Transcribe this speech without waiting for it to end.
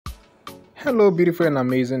Hello, beautiful and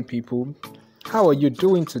amazing people. How are you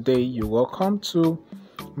doing today? You're welcome to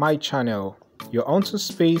my channel. You're onto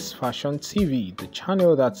Space Fashion TV, the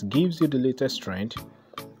channel that gives you the latest trend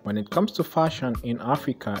when it comes to fashion in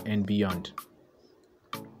Africa and beyond.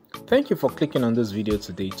 Thank you for clicking on this video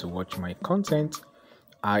today to watch my content.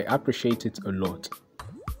 I appreciate it a lot.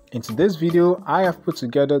 In today's video, I have put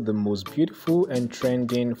together the most beautiful and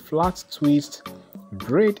trending flat twist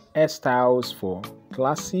braid hairstyles for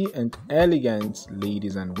classy and elegant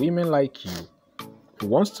ladies and women like you who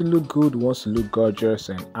wants to look good, wants to look gorgeous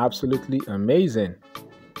and absolutely amazing.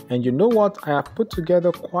 And you know what? I have put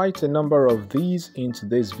together quite a number of these in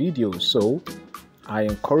today's video, so I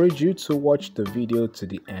encourage you to watch the video to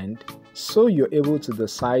the end so you're able to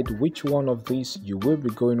decide which one of these you will be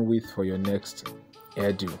going with for your next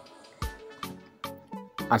hairdo.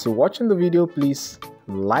 As you're watching the video, please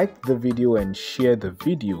like the video and share the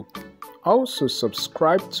video. Also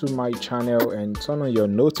subscribe to my channel and turn on your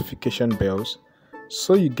notification bells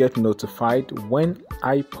so you get notified when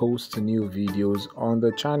I post new videos on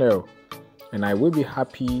the channel, and I will be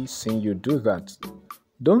happy seeing you do that.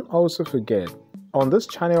 Don't also forget, on this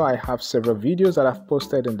channel I have several videos that I've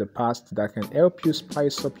posted in the past that can help you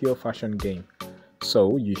spice up your fashion game,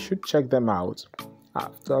 so you should check them out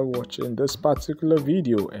after watching this particular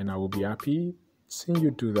video, and I will be happy seeing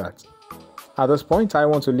you do that. At this point, I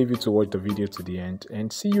want to leave you to watch the video to the end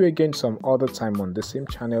and see you again some other time on the same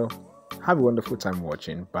channel. Have a wonderful time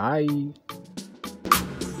watching. Bye.